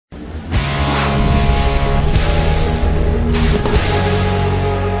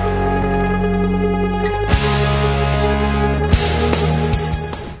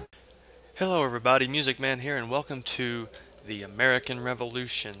everybody, Music Man here, and welcome to the American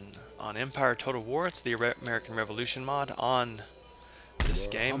Revolution on Empire Total War. It's the American Revolution mod on this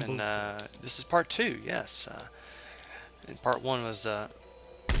game, and this is part 2, yes. And part 1 was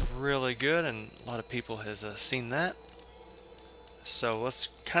really good, and a lot of people has seen that. So let's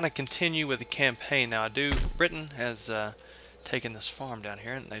kind of continue with the campaign. Now, Britain has taken this farm down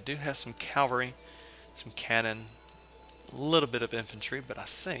here, and they do have some cavalry, some cannon, a little bit of infantry, but I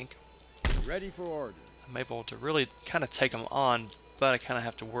think ready for order. I'm able to really kind of take them on, but I kind of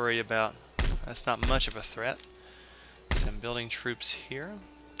have to worry about that's not much of a threat. So I'm building troops here,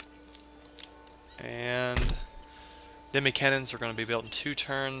 and demi cannons are going to be built in 2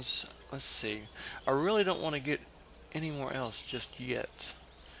 turns. Let's see. I really don't want to get anywhere else just yet.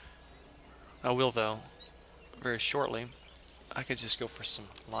 I will, though, very shortly. I could just go for some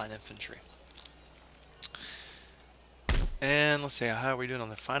line infantry. And let's see, how are we doing on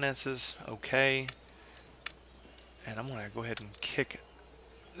the finances? Okay. And I'm going to go ahead and kick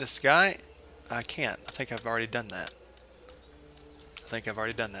this guy. I can't. I think I've already done that.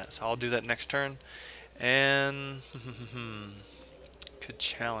 So I'll do that next turn. And could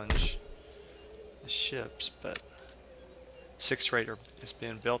challenge the ships, but 6 rate is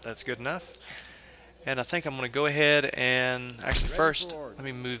being built. That's good enough. And I think I'm going to go ahead and actually first let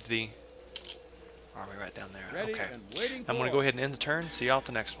me move the army right down there. Okay. I'm going to go ahead and end the turn. See y'all at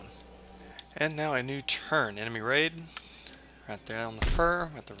the next one. And now a new turn. Enemy raid. Right there on the fur.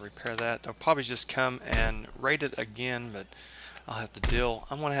 I have to repair that. They'll probably just come and raid it again, but I'll have to deal.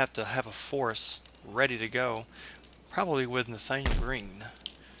 I'm going to have a force ready to go. Probably with Nathaniel Green.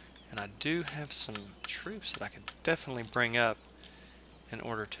 And I do have some troops that I could definitely bring up in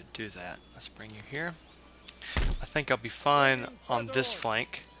order to do that. Let's bring you here. I think I'll be fine on this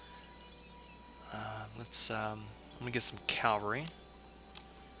flank. I'm gonna get some cavalry.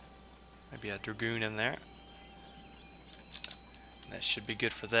 Maybe a dragoon in there. That should be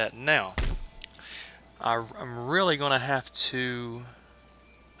good for that. Now, I'm really gonna have to.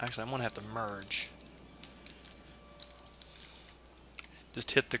 Actually, I'm gonna have to merge.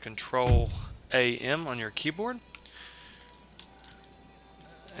 Just hit the Control AM on your keyboard,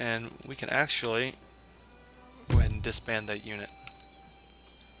 and we can actually go ahead and disband that unit.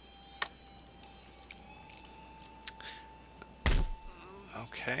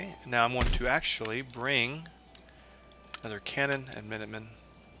 Okay, now I'm going to actually bring another cannon and Minutemen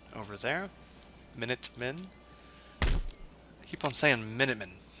over there. Minutemen. I keep on saying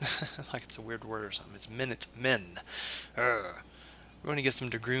Minutemen, like it's a weird word or something. It's Minutemen. We're going to get some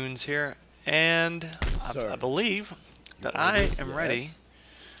dragoons here, and I believe that I am ready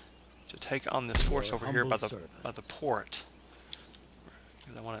to take on this force over here by the port.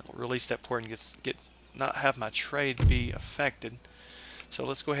 Because I want to release that port and not have my trade be affected. So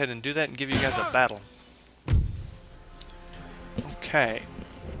let's go ahead and do that and give you guys a battle. Okay.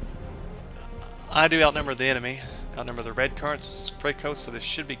 I do outnumber the enemy. Outnumber the red coats, so this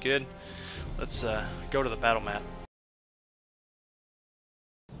should be good. Let's go to the battle map.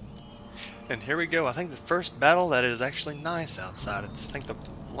 And here we go. I think the first battle that is actually nice outside. I think the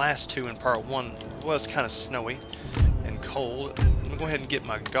last 2 in part 1 was kind of snowy and cold. I'm going to go ahead and get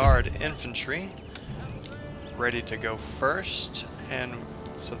my guard infantry ready to go first. And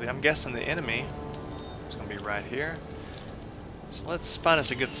so I'm guessing the enemy is going to be right here. So let's find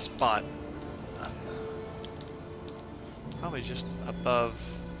us a good spot. Probably just above.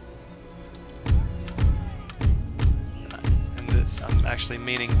 And this, I'm actually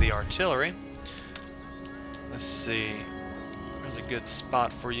meaning the artillery. Let's see. There's a good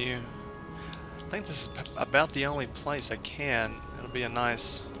spot for you. I think this is about the only place I can. It'll be a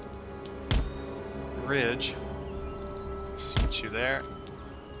nice ridge. Set you there.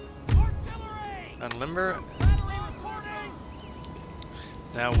 Unlimber.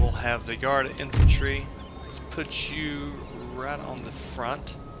 Now we'll have the guard infantry. Let's put you right on the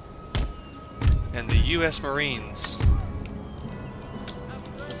front. And the U.S. Marines.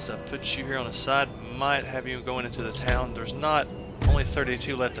 Let's put you here on the side. Might have you going into the town. There's not only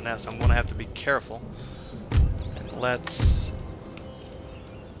 32 left in that, so I'm going to have to be careful. And let's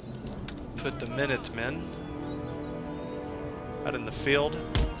put the Minutemen out in the field.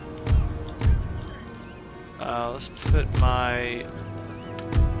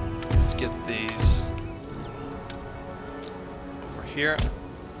 Let's get these over here,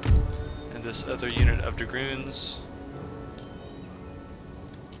 and this other unit of dragoons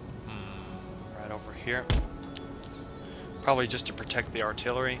right over here, probably just to protect the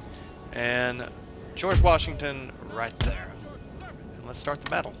artillery, and George Washington right there. And let's start the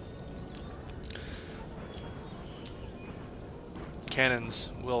battle. Cannons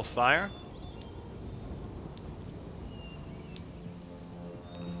will fire.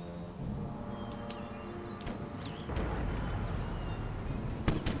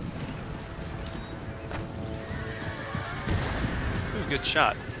 good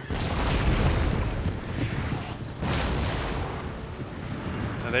shot.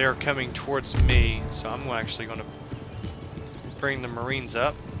 Now they are coming towards me, so I'm actually going to bring the Marines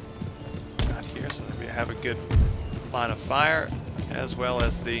up out here so that we have a good line of fire, as well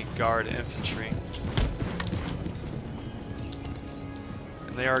as the guard infantry.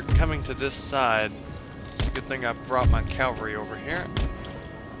 And they are coming to this side. It's a good thing I brought my cavalry over here.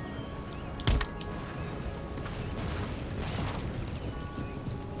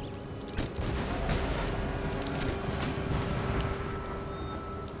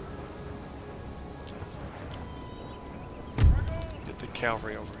 Get the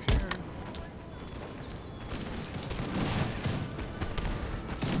cavalry over here.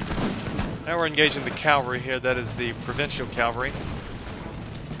 Now we're engaging the cavalry here. That is the provincial cavalry.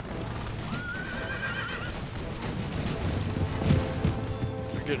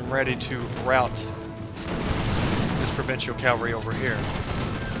 We're getting ready to rout this provincial cavalry over here.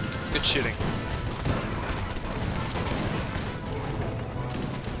 Good shooting.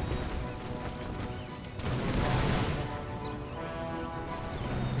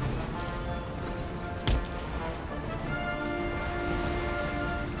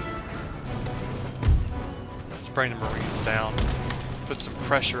 Let's bring the Marines down. Put some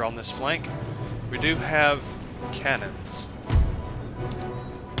pressure on this flank. We do have cannons.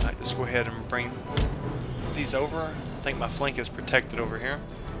 Alright, just go ahead and bring these over. I think my flank is protected over here.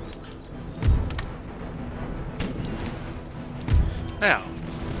 Now,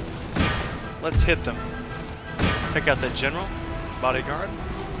 let's hit them. Take out that general, bodyguard.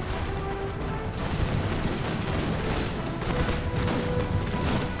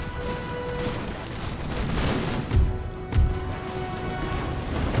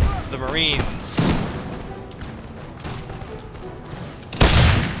 The Marines.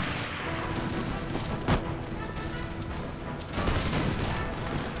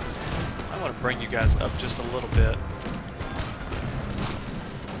 I want to bring you guys up just a little bit.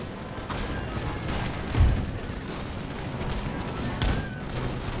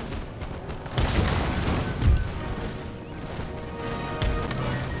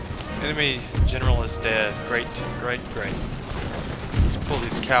 Enemy general is dead. Great, great, great. Let's pull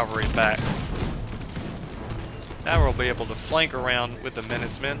these cavalry back. Now we'll be able to flank around with the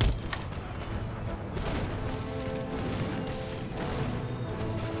Minutemen.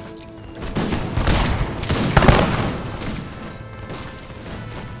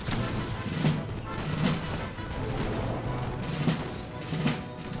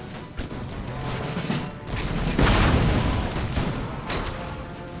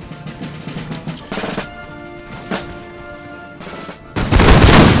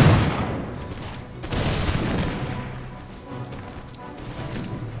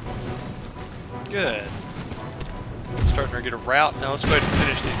 Good. Starting to get a rout. Now let's go ahead and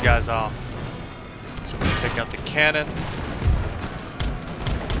finish these guys off. So we're going to take out the cannon.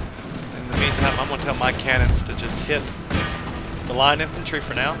 In the meantime, I'm going to tell my cannons to just hit the line infantry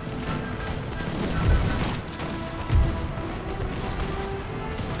for now.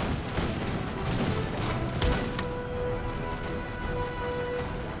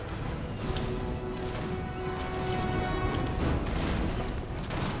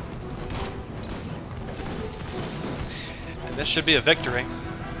 This should be a victory.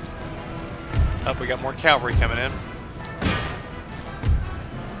 Oh, we got more cavalry coming in.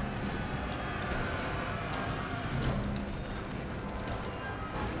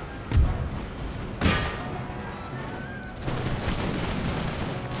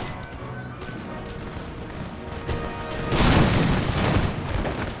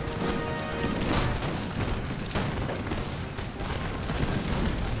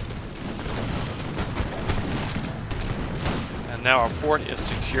 Now our port is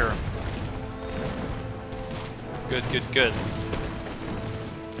secure. Good, good, good.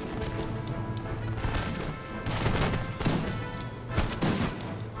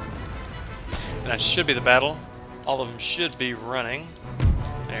 And that should be the battle. All of them should be running.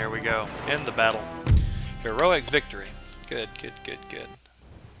 There we go. End the battle. Heroic victory. Good, good, good, good.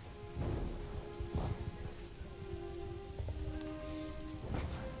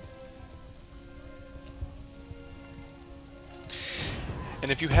 And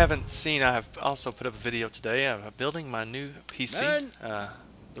if you haven't seen, I have also put up a video today of building my new PC,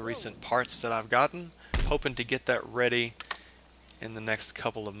 the recent parts that I've gotten, hoping to get that ready in the next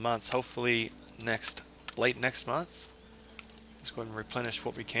couple of months, hopefully late next month. Let's go ahead and replenish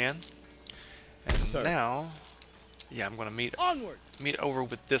what we can. And now, yeah, I'm going to meet over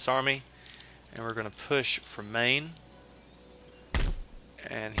with this army, and we're going to push for Maine.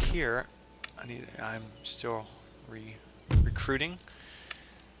 And here, I'm still recruiting.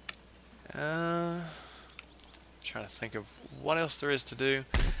 Trying to think of what else there is to do.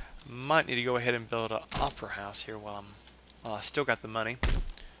 Might need to go ahead and build an opera house here while I still got the money.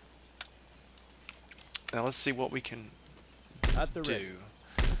 Now let's see what we can do.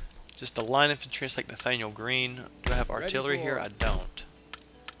 Just a line infantry like Nathaniel Green. Do I have artillery here? I don't.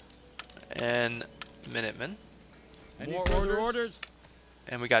 And Minutemen. Any further orders?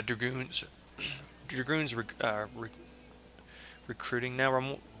 And we got dragoons. Dragoons recruiting. Now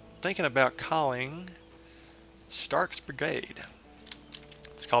I'm thinking about calling Stark's Brigade.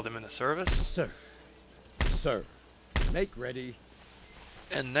 Let's call them in the service. Sir. Sir. Make ready.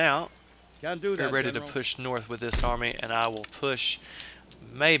 And now Can't do that, we're ready General. to push north with this army, and I will push.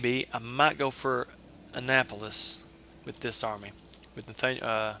 Maybe I might go for Annapolis with this army. With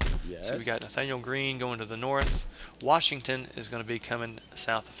Nathaniel, Yes. so we got Nathaniel Green going to the north. Washington is going to be coming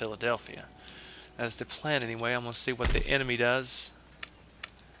south of Philadelphia. That's the plan anyway. I'm going to see what the enemy does,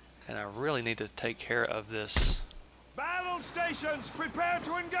 and I really need to take care of this. Battle stations, prepare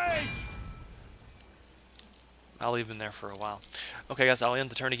to engage! I'll leave them there for a while. Okay, guys, I'll end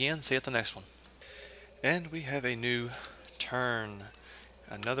the turn again. See you at the next one. And we have a new turn.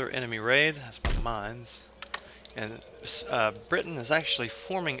 Another enemy raid. That's my mines. And Britain is actually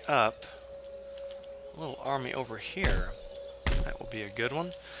forming up a little army over here. That will be a good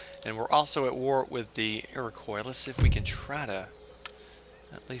one. And we're also at war with the Iroquois. Let's see if we can try to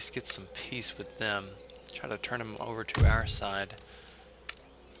at least get some peace with them. Try to turn them over to our side.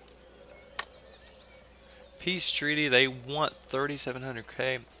 Peace treaty, they want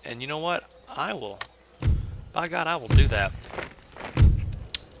 3,700k. And you know what? I will. By God, I will do that.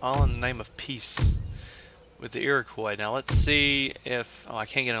 All in the name of peace with the Iroquois. Now let's see if... Oh, I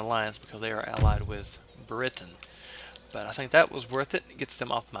can't get an alliance because they are allied with Britain. But I think that was worth it. It gets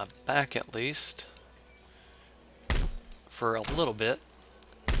them off my back at least. For a little bit.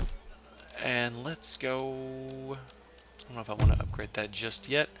 And let's go... I don't know if I want to upgrade that just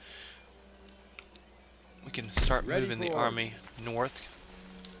yet. We can start moving the army north.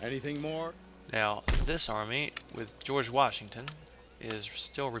 Anything more? Now, this army with George Washington is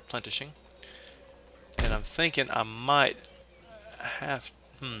still replenishing. And I'm thinking I might have...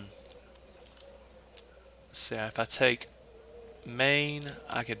 Let's see, if I take Maine,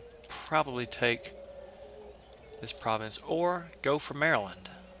 I could probably take this province or go for Maryland.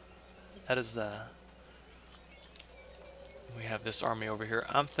 That is we have this army over here.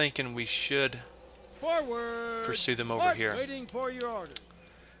 I'm thinking we should Forward. pursue them over here. Waiting for your orders.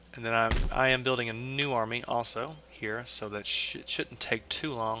 And then I am building a new army also here, so that shouldn't take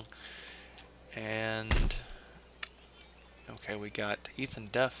too long. And okay, we got Ethan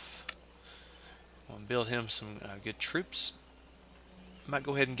Duff. We'll build him some good troops. Might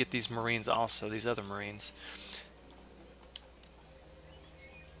go ahead and get these Marines also, these other Marines.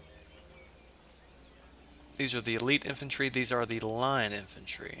 These are the elite infantry, these are the line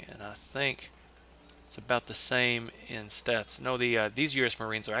infantry, and I think it's about the same in stats. No, these US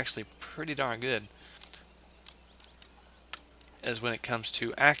Marines are actually pretty darn good as when it comes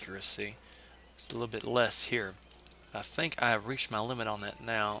to accuracy. It's a little bit less here. I think I have reached my limit on that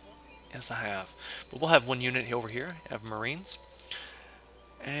now. Yes, I have. But we'll have one unit over here of Marines.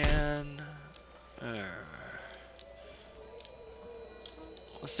 And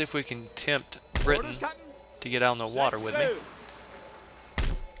let's see if we can tempt Britain to get out on the water with me.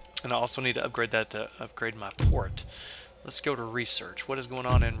 And I also need to upgrade that to upgrade my port. Let's go to research. What is going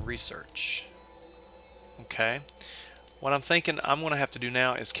on in research? Okay. What I'm thinking I'm going to have to do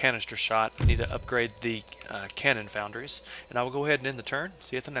now is canister shot. I need to upgrade the cannon foundries. And I will go ahead and end the turn.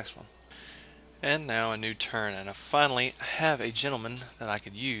 See you at the next one. And now a new turn. And I finally have a gentleman that I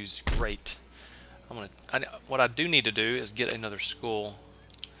could use. Great. What I do need to do is get another school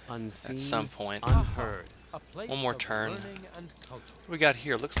Unseen, at some point. unheard. One more turn. What we got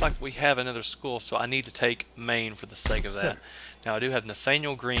here? Looks like we have another school, so I need to take Maine for the sake of that. Sir. Now I do have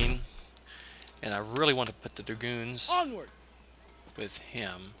Nathaniel Green, and I really want to put the dragoons Onward. with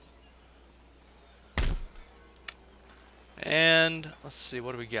him. And let's see,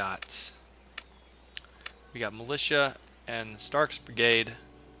 what do we got? We got militia and Stark's Brigade.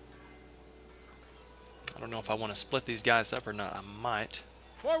 I don't know if I want to split these guys up or not. I might.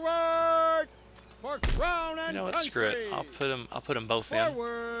 Forward. For crown and You know what? Screw it. I'll put them both in.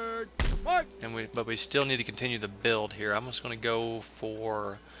 Forward. March. But we still need to continue the build here. I'm just going to go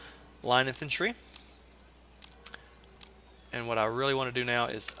for line infantry. And what I really want to do now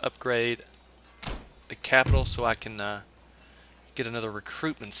is upgrade the capital so I can get another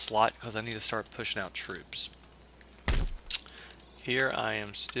recruitment slot because I need to start pushing out troops. Here I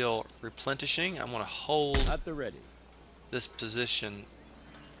am still replenishing. I'm going to hold At the ready. this position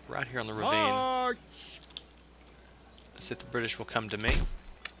right here on the ravine. March! Let's see if the British will come to me.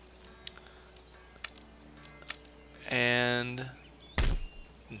 And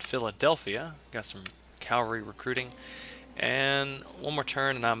in Philadelphia, got some cavalry recruiting. And one more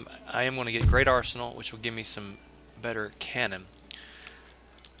turn, and I am going to get Great Arsenal, which will give me some better cannon.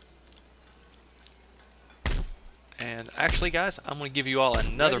 And actually, guys, I'm going to give you all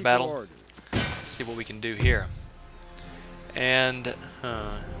another Ready for battle. orders. Let's see what we can do here. And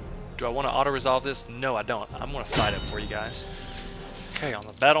do I want to auto-resolve this? No, I don't. I'm going to fight it for you guys. Okay, on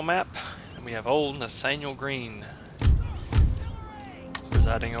the battle map, and we have old Nathaniel Greene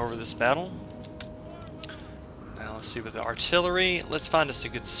presiding over this battle. Now let's see with the artillery. Let's find us a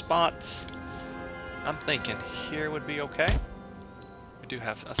good spot. I'm thinking here would be okay. We do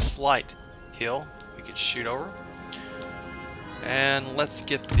have a slight hill we could shoot over. And let's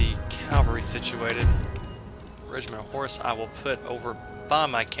get the cavalry situated. Regiment of horse I will put over by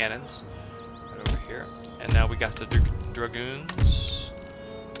my cannons. Right over here. And now we got the dragoons.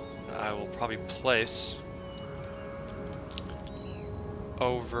 I will probably place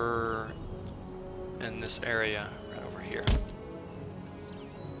over in this area right over here.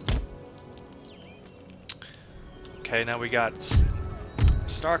 Okay, now we got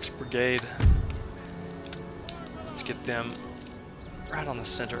Stark's brigade. Let's get them right on the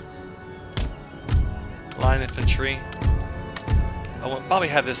center. Line infantry. I will probably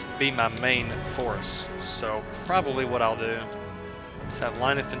have this be my main force, so probably what I'll do is have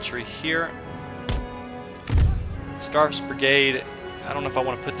line infantry here. Stark's brigade. I don't know if I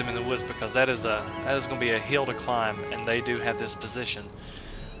want to put them in the woods because that is going to be a hill to climb, and they do have this position.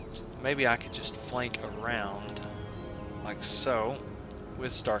 So maybe I could just flank around like so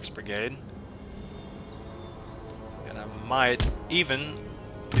with Stark's brigade, and I might even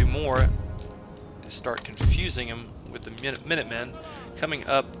do more and start confusing them with the Minutemen coming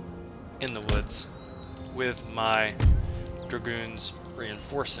up in the woods with my dragoons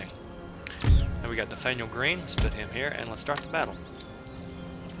reinforcing. Now we got Nathaniel Greene. Let's put him here and let's start the battle.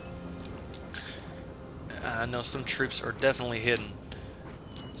 I know some troops are definitely hidden,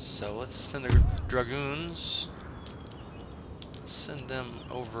 so let's send the dragoons. Send them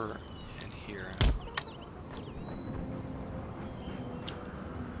over in here.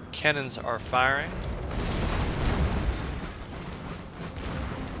 Cannons are firing.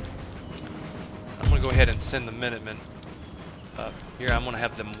 I'm going to go ahead and send the Minutemen up here. I'm going to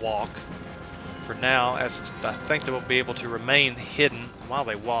have them walk for now, as I think they will be able to remain hidden while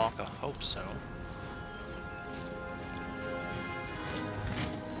they walk. I hope so.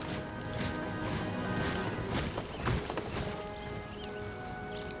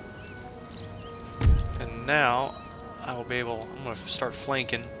 And now I will be able, I'm going to start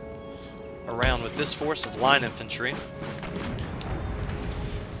flanking around with this force of line infantry.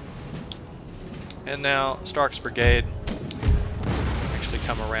 And now Stark's brigade actually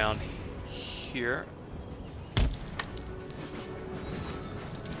come around here.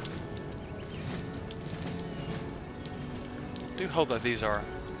 I do hope that these are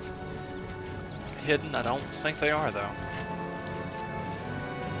hidden. I don't think they are, though.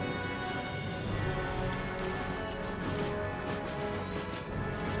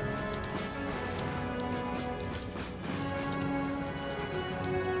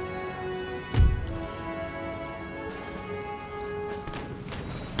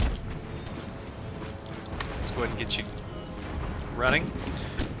 Let's go ahead and get you running.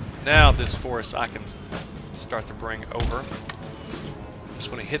 Now this force I can start to bring over. Just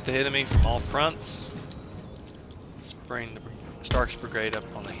want to hit the enemy from all fronts. Let's bring the Stark's brigade up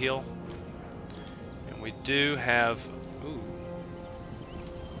on the hill. And we do have... Ooh.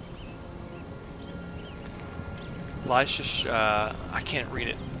 Leicestershire... I can't read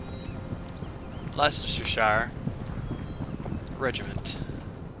it. Leicestershire Regiment.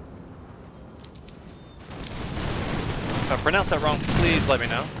 If I pronounce that wrong, please let me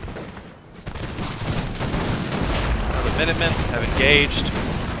know. Now the Minutemen have engaged.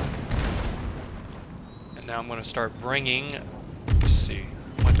 And now I'm going to start bringing... Let's see.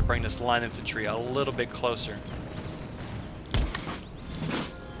 I want to bring this line infantry a little bit closer.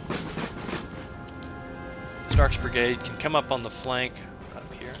 Stark's brigade can come up on the flank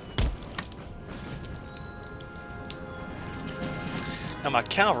up here. Now my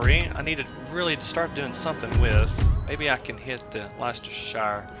cavalry, I need to really start doing something with. Maybe I can hit the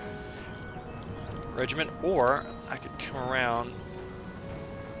Leicestershire Regiment, or I could come around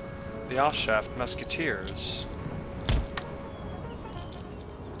the Alshaft Musketeers.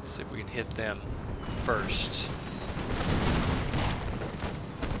 Let's see if we can hit them first.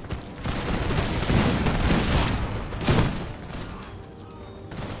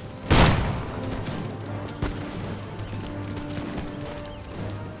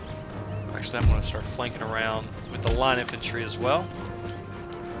 Actually, I'm going to start flanking around with the line infantry as well.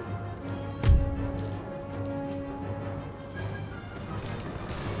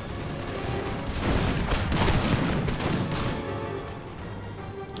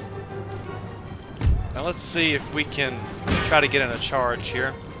 Now let's see if we can try to get in a charge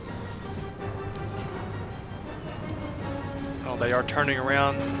here. Oh, they are turning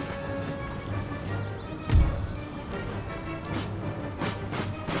around.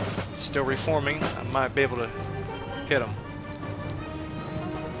 Still reforming. I might be able to hit them.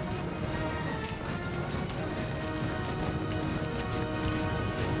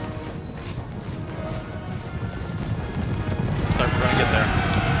 Looks like we're going to get there.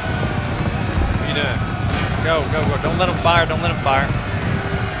 What are you doing? Go, go, go. Don't let them fire. Don't let them fire.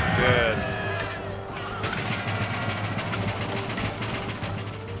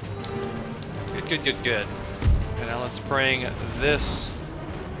 Good. Good, good, good. And now let's bring this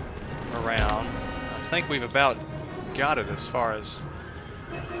around. I think we've about got it as far as...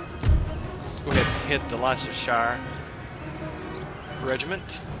 Let's go ahead and hit the Leicestershire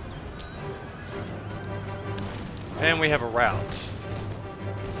Regiment. And we have a rout.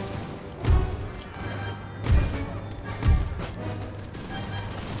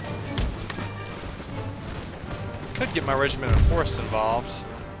 Could get my regiment of horse involved.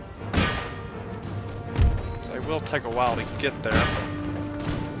 They will take a while to get there.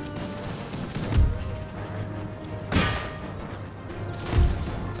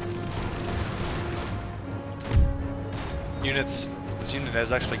 Units. This unit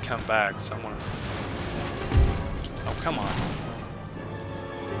has actually come back, so I'm gonna... Oh, come on.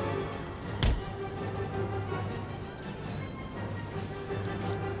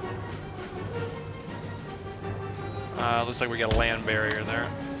 Looks like we got a land barrier there.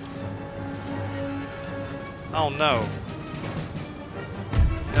 Oh no.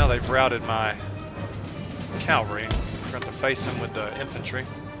 Now they've routed my cavalry. We're going to face them with the infantry.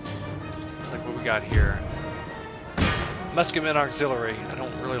 Looks like what we got here. Musketmen Auxiliary. I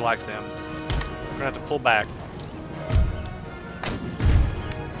don't really like them. We're going to have to pull back.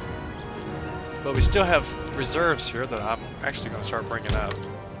 But we still have reserves here that I'm actually going to start bringing up.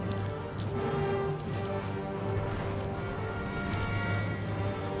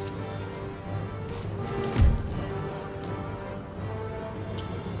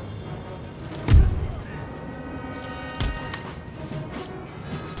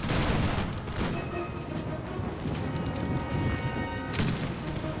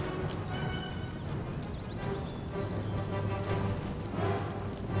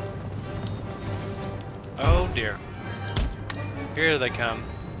 Oh dear. Here they come.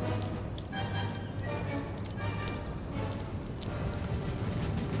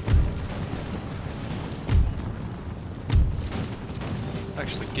 Let's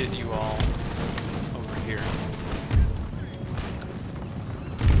actually get you all over here.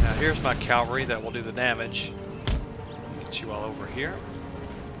 Now here's my cavalry that will do the damage. Get you all over here.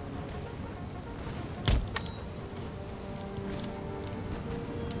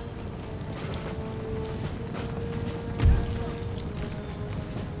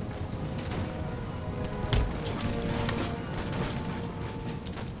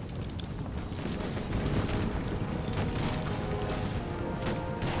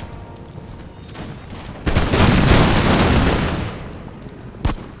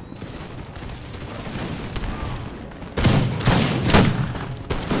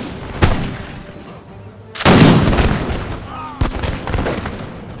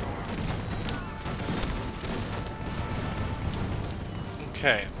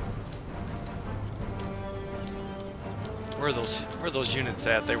 Okay. Where are those units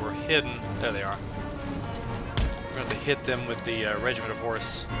at? They were hidden. There they are. We're going to hit them with the regiment of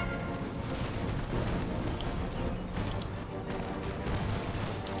horse.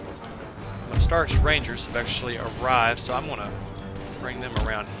 My Stark's Rangers have actually arrived, so I'm going to bring them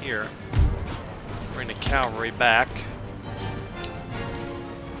around here. Bring the cavalry back.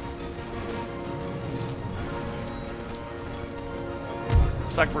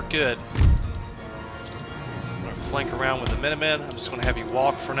 Looks like we're good. I'm going to flank around with the Minutemen. I'm just going to have you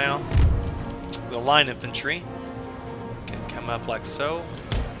walk for now. The line infantry can come up like so.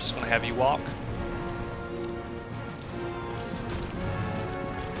 I'm just going to have you walk.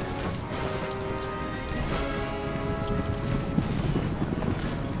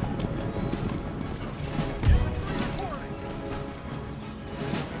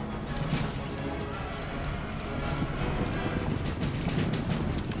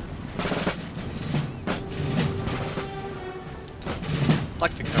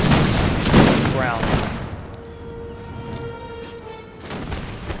 Like the cones. Ground.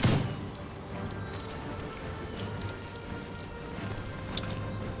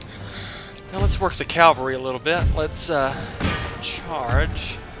 Now let's work the cavalry a little bit. Let's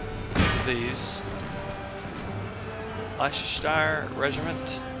charge these. Leicestershire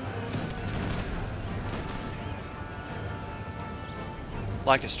Regiment.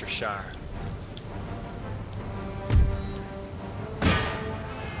 Leicestershire.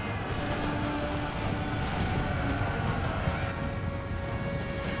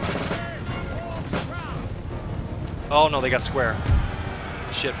 Oh no, they got square.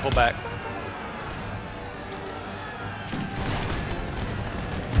 Shit, pull back.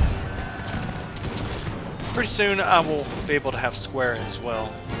 Pretty soon I will be able to have square as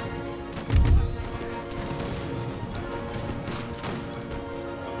well.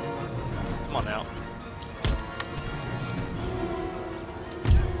 Come on now.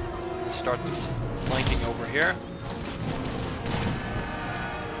 Start the flanking over here.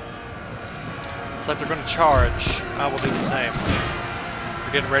 Looks like they're going to charge. I will do the same.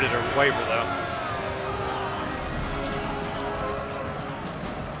 They're getting ready to waver though.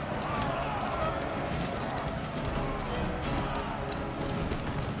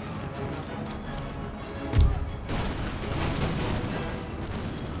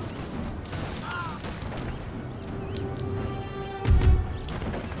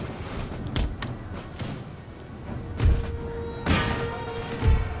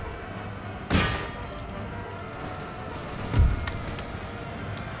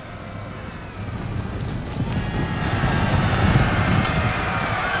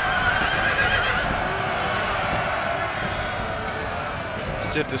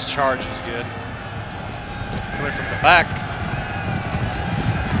 See if this charge is good. Coming from the back.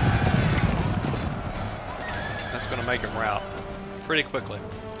 That's going to make him rout pretty quickly.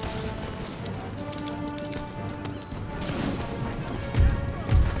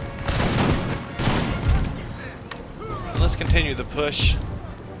 And let's continue the push.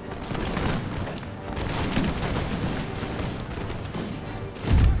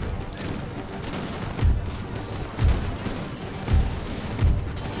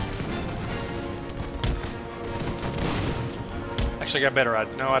 Actually got better.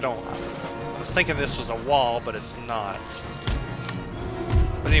 No, I don't. I was thinking this was a wall, but it's not.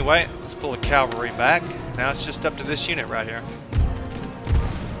 But anyway, let's pull the cavalry back. Now it's just up to this unit right here.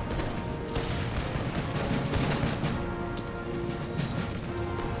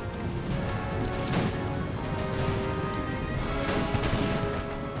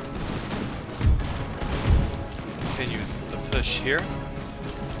 Continue the push here.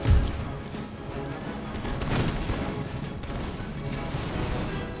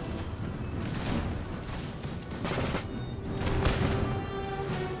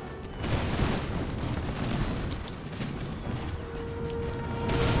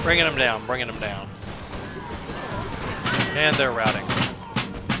 Bringing them down, bringing them down. And they're routing.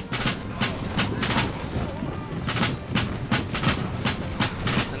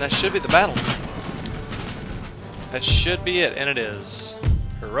 And that should be the battle. That should be it, and it is.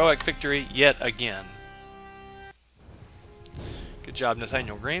 Heroic victory yet again. Good job,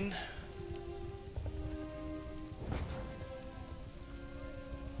 Nathaniel Green.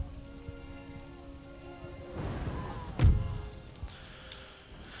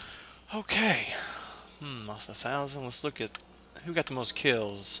 Okay, lost 1,000. Let's look at who got the most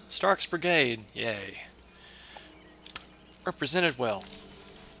kills. Stark's Brigade, yay. Represented well.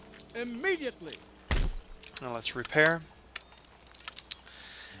 Immediately. Now let's repair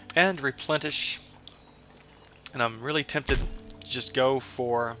and replenish. And I'm really tempted to just go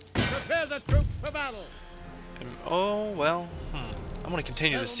for. Prepare the troops for battle. And, oh well, I'm going to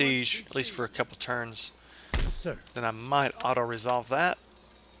continue the siege at least for a couple turns. Sir. Then I might auto-resolve that.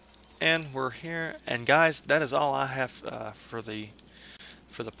 And we're here, and guys, that is all I have for the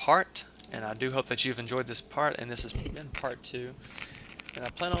part. And I do hope that you've enjoyed this part, and this has been part 2. And I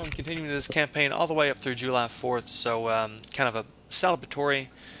plan on continuing this campaign all the way up through July 4th. So kind of a celebratory,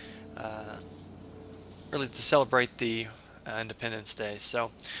 really to celebrate the Independence Day. So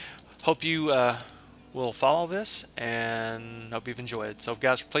hope you will follow this, and hope you've enjoyed. So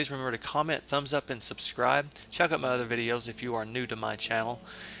guys, please remember to comment, thumbs up, and subscribe. Check out my other videos if you are new to my channel.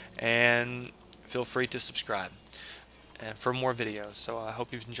 And feel free to subscribe and for more videos. So I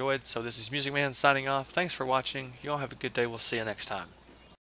hope you've enjoyed. So this is Music Man signing off. Thanks for watching. You all have a good day. We'll see you next time.